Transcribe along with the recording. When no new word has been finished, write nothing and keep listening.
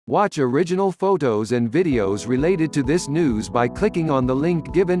Watch original photos and videos related to this news by clicking on the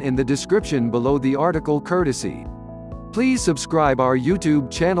link given in the description below the article courtesy. Please subscribe our YouTube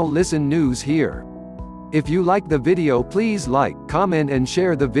channel Listen News here. If you like the video, please like, comment and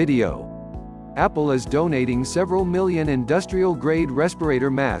share the video. Apple is donating several million industrial-grade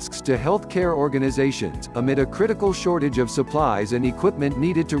respirator masks to healthcare organizations, amid a critical shortage of supplies and equipment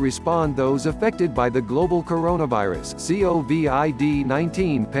needed to respond those affected by the global coronavirus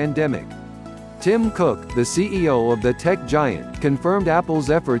 (COVID-19) pandemic. Tim Cook, the CEO of the tech giant, confirmed Apple's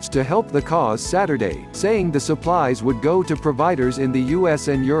efforts to help the cause Saturday, saying the supplies would go to providers in the US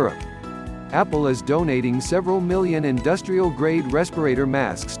and Europe. Apple is donating several million industrial-grade respirator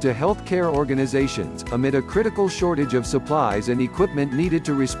masks to healthcare organizations, amid a critical shortage of supplies and equipment needed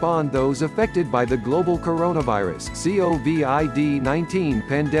to respond those affected by the global coronavirus (COVID-19)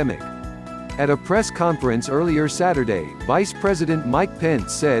 pandemic. At a press conference earlier Saturday, Vice President Mike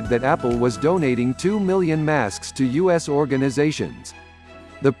Pence said that Apple was donating 2 million masks to U.S. organizations.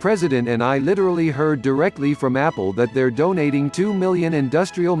 "The president and I literally heard directly from Apple that they're donating 2 million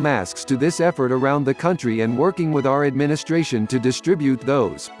industrial masks to this effort around the country and working with our administration to distribute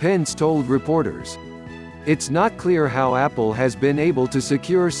those," Pence told reporters. It's not clear how Apple has been able to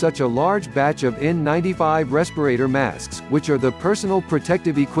secure such a large batch of N95 respirator masks, which are the personal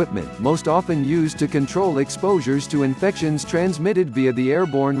protective equipment most often used to control exposures to infections transmitted via the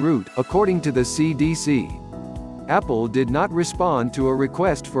airborne route, according to the CDC. Apple did not respond to a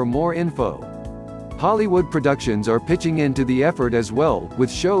request for more info. Hollywood productions are pitching into the effort as well, with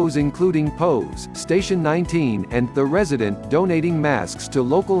shows including Pose, Station 19, and The Resident donating masks to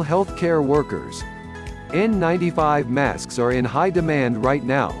local health care workers. N95 masks are in high demand right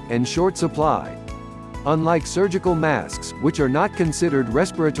now, and short supply. Unlike surgical masks, which are not considered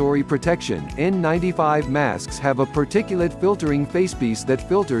respiratory protection, N95 masks have a particulate filtering facepiece that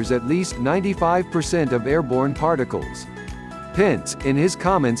filters at least 95% of airborne particles. Pence, in his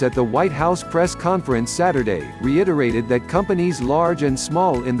comments at the White House press conference Saturday, reiterated that companies large and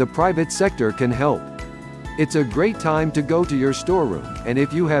small in the private sector can help. "It's a great time to go to your storeroom, and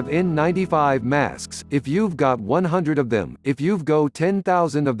if you have N95 masks, if you've got 100 of them, if you've got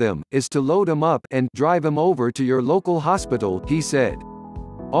 10,000 of them, is to load them up and drive them over to your local hospital," he said.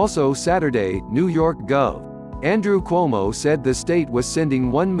 Also Saturday, New York Gov. Andrew Cuomo said the state was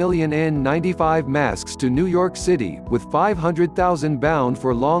sending 1 million N95 masks to New York City, with 500,000 bound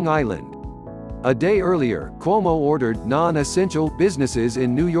for Long Island. A day earlier, Cuomo ordered non-essential businesses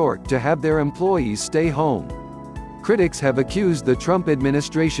in New York to have their employees stay home. Critics have accused the Trump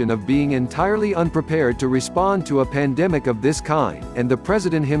administration of being entirely unprepared to respond to a pandemic of this kind, and the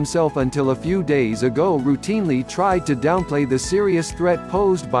president himself until a few days ago routinely tried to downplay the serious threat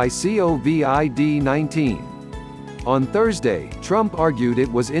posed by COVID-19. On Thursday, Trump argued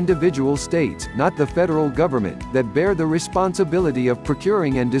it was individual states, not the federal government, that bear the responsibility of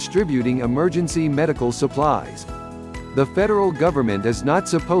procuring and distributing emergency medical supplies. The federal government is not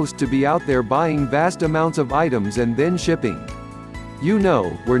supposed to be out there buying vast amounts of items and then shipping. "You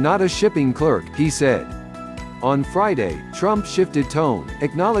know, we're not a shipping clerk," he said. On Friday, Trump shifted tone,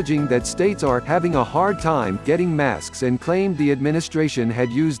 acknowledging that states are having a hard time getting masks and claimed the administration had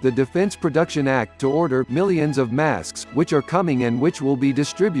used the Defense Production Act to order millions of masks, which are coming and which will be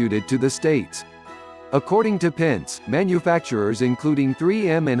distributed to the states. According to Pence, manufacturers including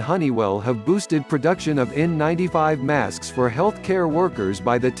 3M and Honeywell have boosted production of N95 masks for healthcare workers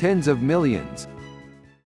by the tens of millions.